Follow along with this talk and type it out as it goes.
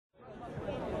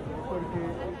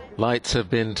Lights have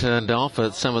been turned off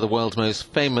at some of the world's most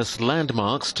famous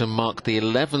landmarks to mark the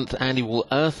 11th annual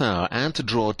Earth Hour and to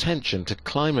draw attention to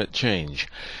climate change.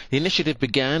 The initiative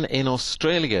began in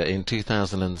Australia in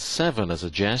 2007 as a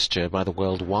gesture by the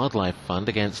World Wildlife Fund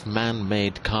against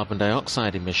man-made carbon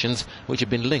dioxide emissions, which have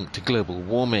been linked to global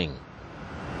warming.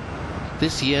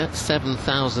 This year,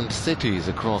 7,000 cities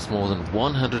across more than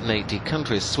 180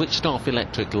 countries switched off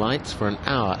electric lights for an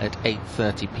hour at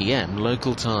 8:30 p.m.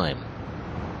 local time.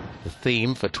 The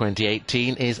theme for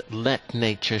 2018 is Let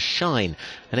Nature Shine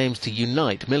and aims to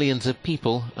unite millions of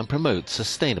people and promote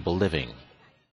sustainable living.